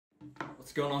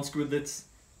What's going on, Squidlets?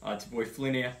 It's your boy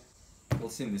Flynn here.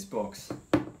 What's in this box?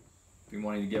 Been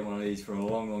wanting to get one of these for a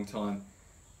long time.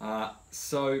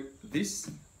 So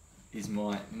this is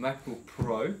my MacBook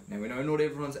Pro. Now we know not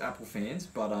everyone's Apple fans,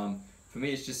 but for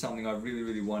me it's just something I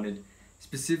really wanted,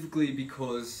 specifically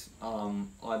because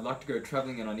I'd like to go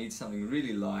traveling and I need something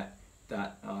really light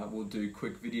that will do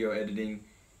quick video editing,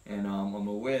 and I'm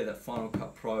aware that Final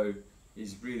Cut Pro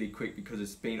is really quick because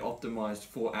it's been optimized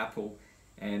for Apple,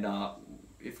 and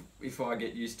if I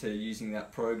get used to using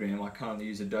that program, I currently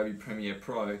use Adobe Premiere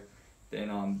Pro,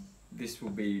 then this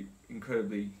will be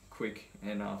incredibly quick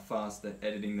and fast at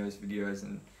editing those videos,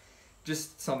 and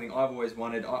just something I've always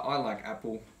wanted. I like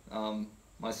Apple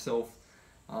myself.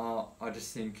 I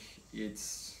just think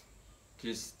it's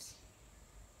just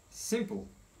simple.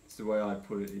 It's the way I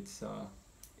put it. It's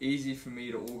easy for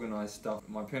me to organize stuff.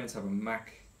 My parents have an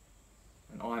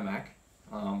iMac,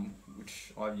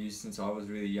 which I've used since I was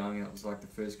really young. That was like the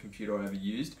first computer I ever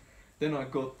used. Then I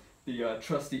got the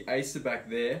trusty Acer back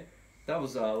there. That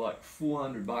was like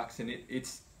 $400, and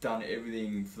it's done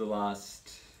everything for the last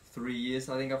 3 years.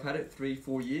 I think I've had it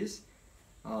 3-4 years.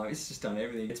 It's just done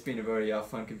everything. It's been a very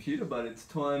fun computer, but it's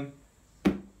time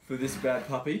for this bad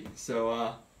puppy. So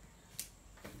I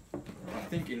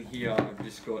think in here I've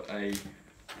just got a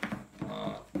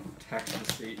tax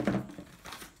receipt.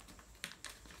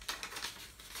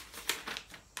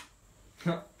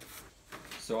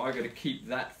 So I got to keep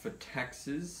that for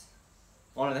taxes.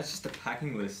 Oh no, that's just a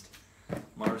packing list.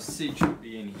 My receipt should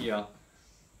be in here,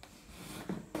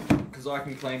 because I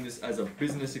can claim this as a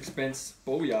business expense.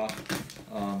 Booyah!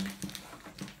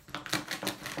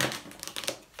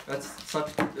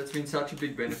 That's been such a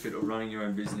big benefit of running your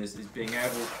own business, is being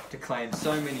able to claim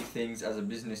so many things as a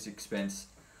business expense.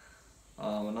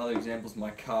 Another example is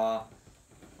my car.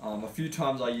 A few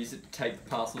times I use it to take the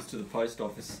parcels to the post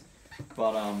office,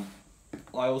 but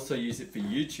I also use it for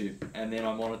YouTube, and then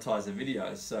I monetize the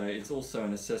videos, so it's also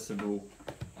an accessible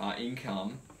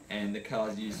income, and the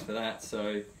car's used for that.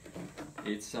 So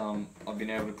it's I've been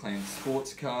able to claim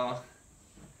sports car,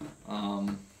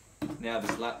 now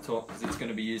this laptop, because it's going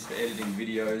to be used for editing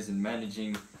videos and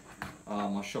managing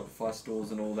my Shopify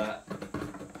stores and all that.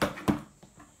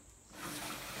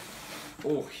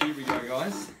 Oh, here we go,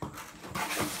 guys.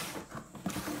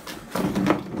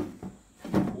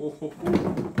 Oh.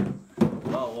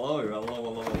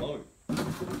 Hello.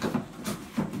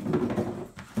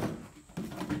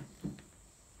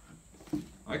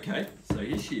 Okay, so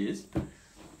here she is.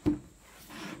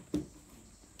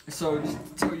 So just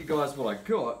to tell you guys what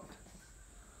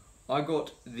I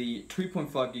got the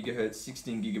 2.5 gigahertz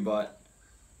 16 gigabyte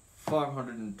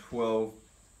 512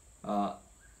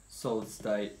 solid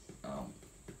state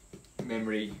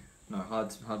memory,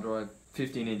 hard drive,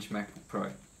 15-inch MacBook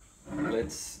Pro.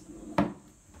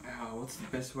 What's the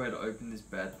best way to open this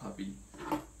bad puppy?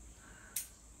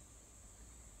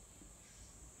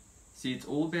 See, it's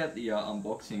all about the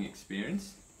unboxing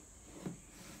experience.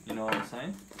 You know what I'm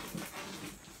saying?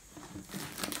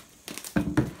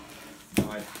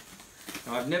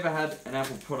 Now, I've never had an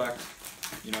Apple product,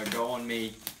 go on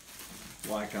me,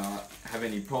 like have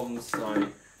any problems. So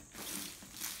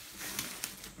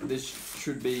this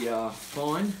should be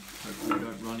fine. Hopefully, we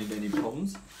don't run into any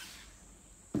problems.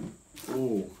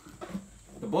 Oh.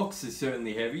 The box is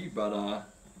certainly heavy, but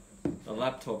the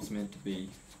laptop's meant to be,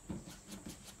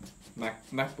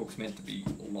 MacBook's meant to be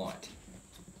light.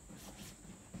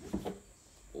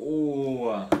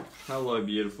 Oh, hello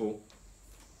beautiful.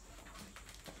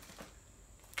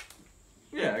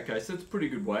 Yeah, okay, so it's pretty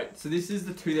good weight. So this is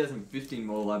the 2015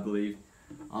 model, I believe.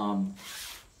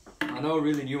 I know a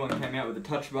really new one came out with a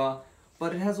touch bar,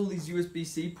 but it has all these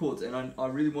USB-C ports, and I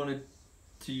really wanted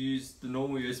to use the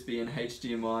normal USB and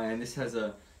HDMI, and this has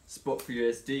a spot for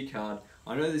your SD card.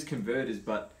 I know there's converters,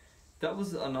 but that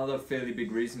was another fairly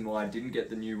big reason why I didn't get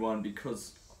the new one,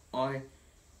 because I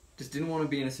just didn't want to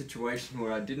be in a situation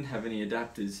where I didn't have any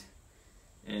adapters.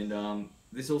 And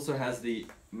this also has the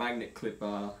magnet clip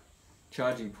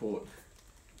charging port.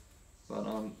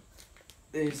 But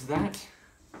there's that.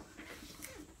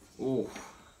 Oh,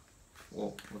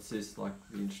 well, what's this, like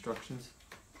the instructions?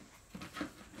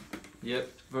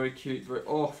 Yep, very cute.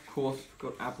 Oh, of course,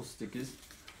 got Apple stickers.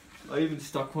 I even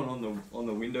stuck one on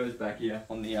the windows back here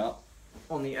on the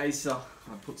Acer.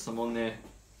 I put some on there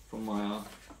from my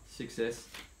 6S.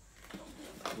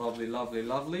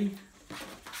 Lovely.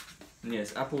 And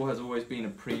yes, Apple has always been a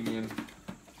premium.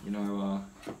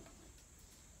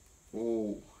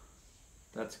 Oh,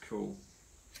 that's cool.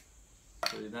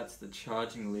 So that's the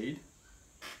charging lead.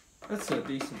 That's a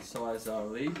decent size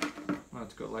lead. Oh,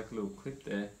 it's got like a little clip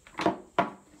there.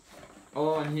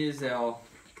 Oh, and here's our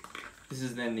This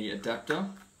is then the adapter,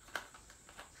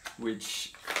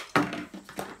 which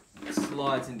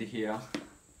slides into here,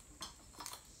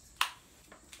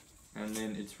 and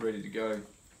then it's ready to go.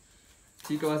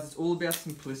 See guys, it's all about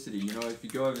simplicity. You know, if you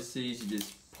go overseas, you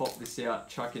just pop this out,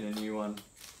 chuck in a new one,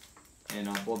 and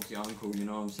Bob's your uncle, you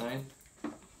know what I'm saying?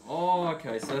 Oh,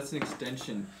 okay, so that's an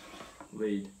extension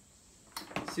lead.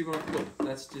 See what I look,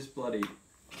 that's just bloody,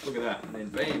 look at that, and then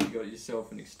bam, you got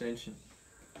yourself an extension.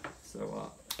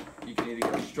 So you can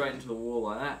either go straight into the wall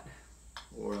like that,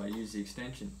 or use the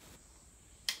extension.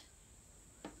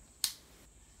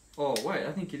 Oh wait,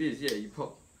 I think it is, yeah, you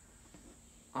pop.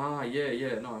 Ah,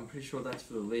 yeah, no, I'm pretty sure that's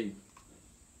for the lead.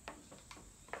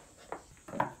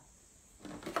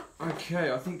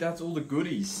 Okay, I think that's all the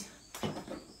goodies.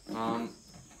 Can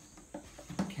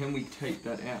we take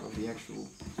that out of the actual...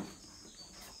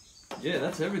 Yeah,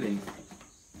 that's everything.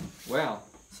 Wow,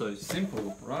 so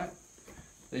simple, right?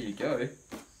 There you go.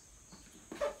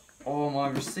 Oh, my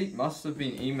receipt must have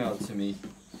been emailed to me,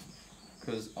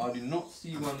 because I do not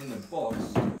see one in the box.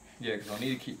 Yeah, because I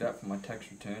need to keep that for my tax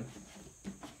return.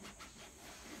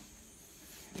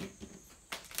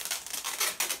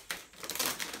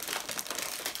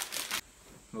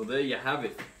 Well, there you have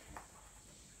it.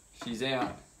 She's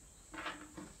out.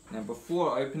 Now,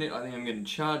 before I open it, I think I'm going to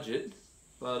charge it.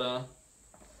 But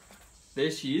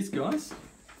there she is, guys.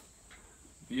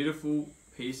 Beautiful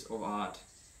piece of art.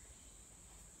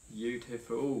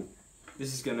 Beautiful.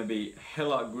 This is going to be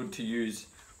hella good to use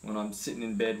when I'm sitting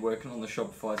in bed working on the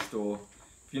Shopify store.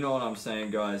 If you know what I'm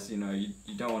saying, guys, you know,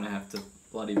 you don't want to have to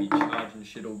bloody be charging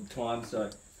shit all the time. So,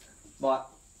 but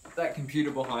that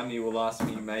computer behind me will last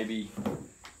me maybe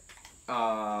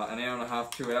an hour and a half,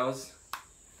 2 hours.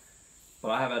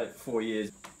 But I have had it for 4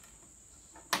 years.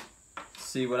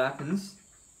 See what happens.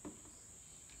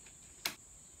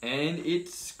 And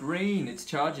it's green, it's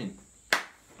charging.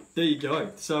 There you go.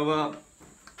 So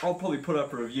I'll probably put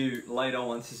up a review later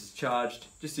once this is charged,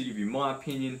 just to give you my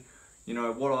opinion, you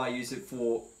know, what I use it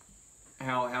for,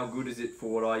 how good is it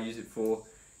for what I use it for.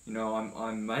 You know,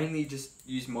 I'm mainly just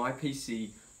use my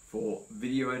PC for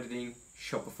video editing,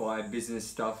 Shopify, business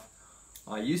stuff.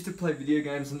 I used to play video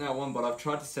games on that one, but I've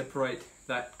tried to separate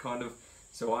that kind of,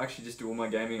 so I actually just do all my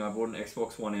gaming. I bought an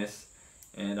Xbox One S,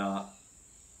 and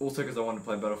also because I wanted to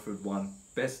play Battlefield 1.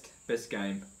 Best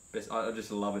game. I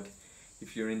just love it.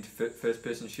 If you're into first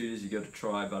person shooters, you got to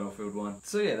try Battlefield 1.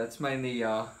 So yeah, that's mainly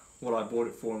what I bought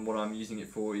it for, and what I'm using it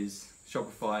for is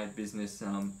Shopify, business,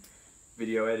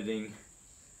 video editing,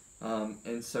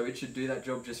 and so it should do that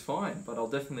job just fine. But I'll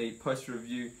definitely post a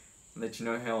review and let you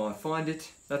know how I find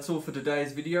it. That's all for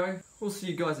today's video. We'll see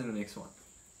you guys in the next one.